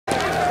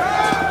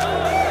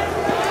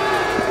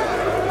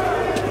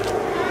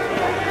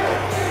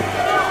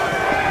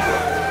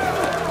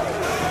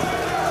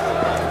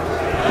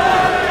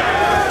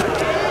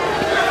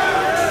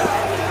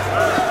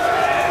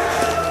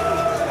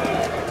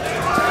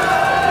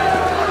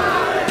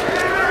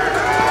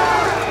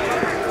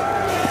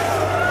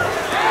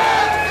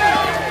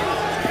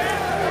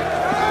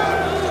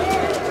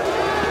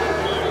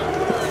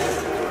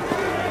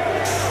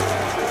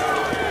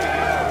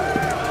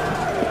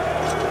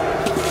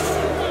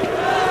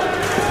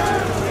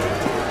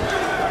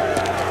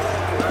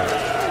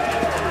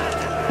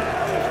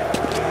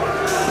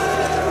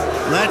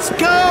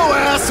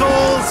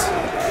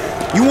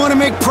You want to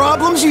make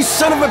problems, you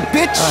son of a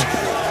bitch?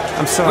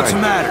 I'm sorry. What's the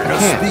matter? No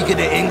speaking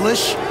to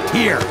English?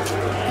 Here,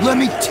 let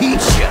me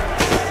teach you.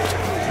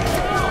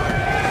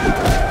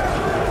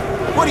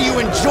 What, do you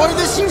enjoy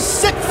this, you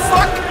sick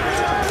fuck?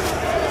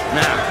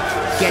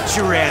 Now, get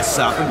your ass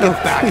up and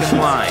get back in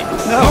line.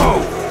 No.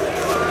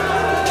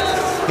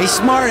 Hey,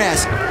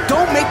 smartass,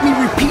 don't make me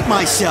repeat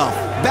myself.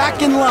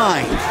 Back in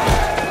line.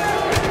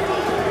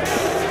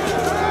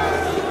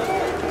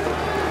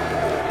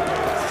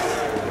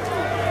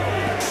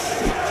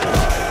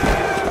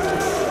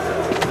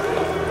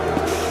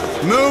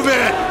 Move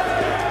it!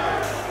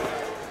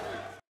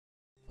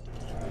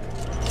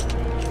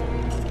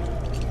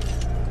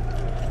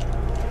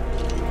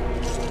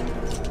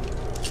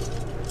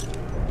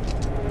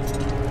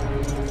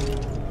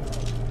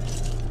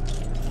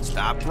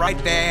 Stop right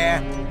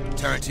there.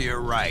 Turn to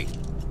your right.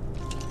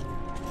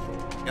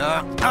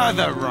 Your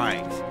other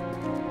right.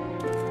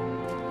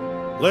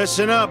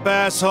 Listen up,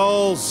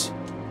 assholes.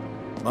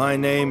 My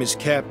name is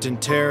Captain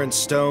Terrence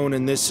Stone,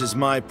 and this is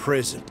my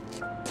prison.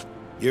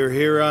 You're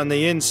here on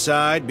the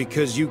inside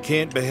because you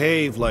can't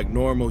behave like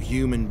normal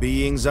human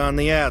beings on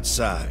the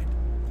outside.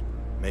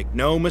 Make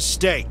no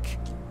mistake.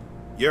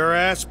 Your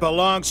ass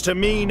belongs to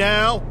me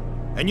now,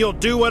 and you'll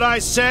do what I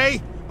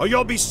say, or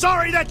you'll be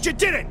sorry that you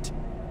didn't!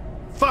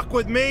 Fuck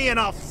with me, and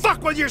I'll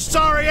fuck with your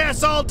sorry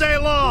ass all day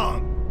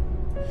long!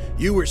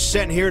 You were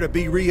sent here to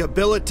be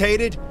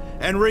rehabilitated,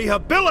 and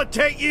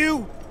rehabilitate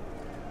you,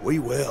 we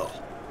will.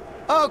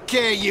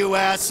 Okay, you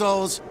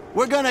assholes.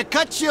 We're gonna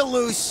cut you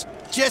loose.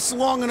 Just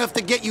long enough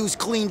to get yous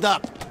cleaned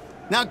up.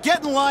 Now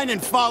get in line and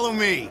follow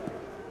me.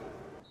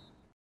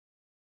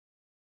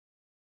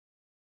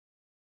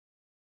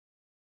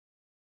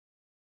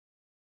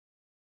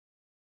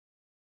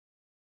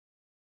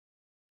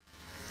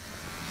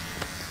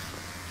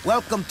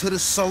 Welcome to the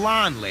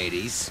salon,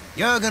 ladies.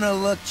 You're gonna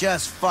look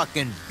just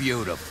fucking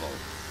beautiful.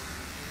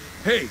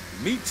 Hey,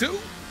 me too?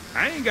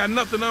 I ain't got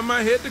nothing on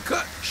my head to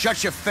cut.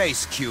 Shut your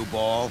face, cue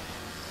ball.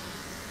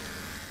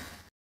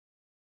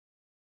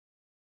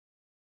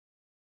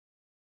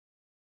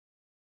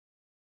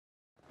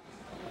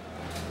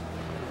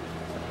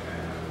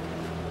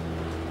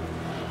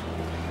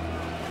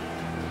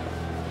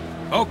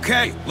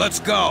 Okay, let's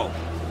go.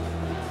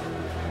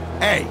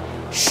 Hey,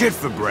 shit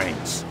for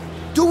brains.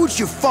 Do what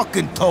you're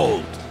fucking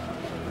told.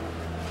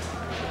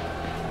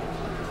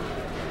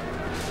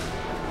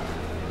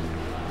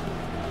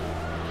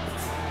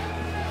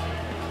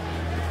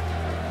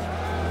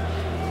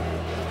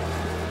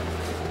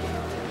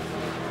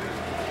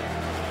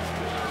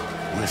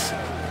 Listen,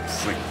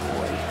 prick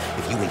boy,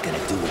 if you ain't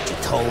gonna do what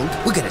you're told,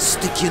 we're gonna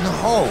stick you in the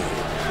hole.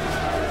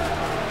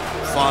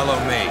 Follow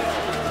me.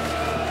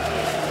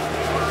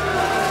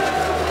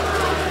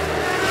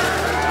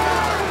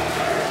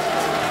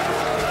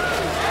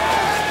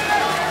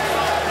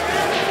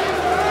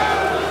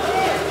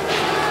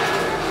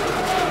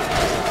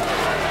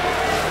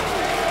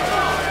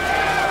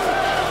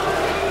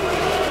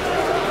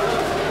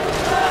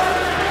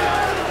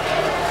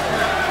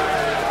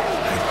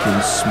 I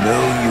can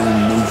smell you,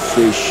 new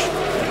fish.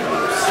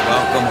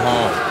 Welcome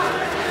home.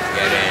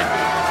 Get in.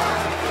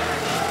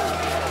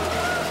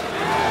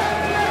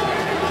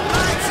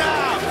 Lights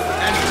out!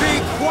 And be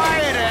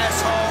quiet,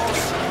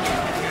 assholes!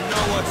 You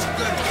know what's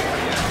good for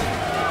you.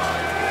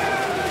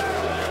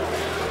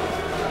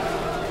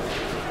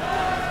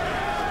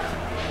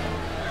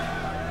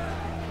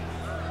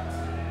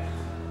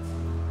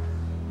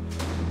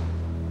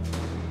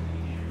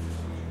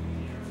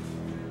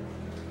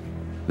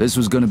 This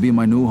was gonna be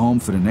my new home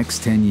for the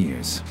next 10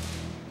 years.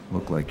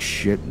 Look like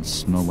shit and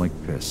smell like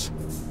piss.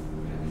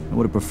 I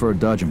would have preferred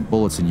dodging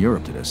bullets in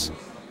Europe to this.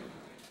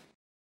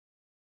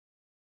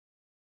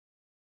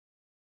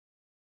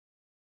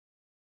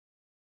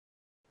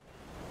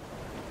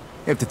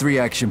 After 3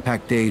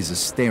 action-packed days of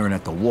staring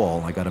at the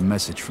wall, I got a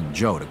message from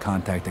Joe to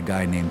contact a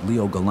guy named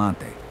Leo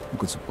Galante, who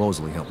could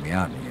supposedly help me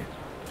out in here.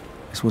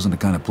 This wasn't the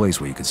kind of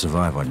place where you could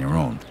survive on your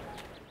own.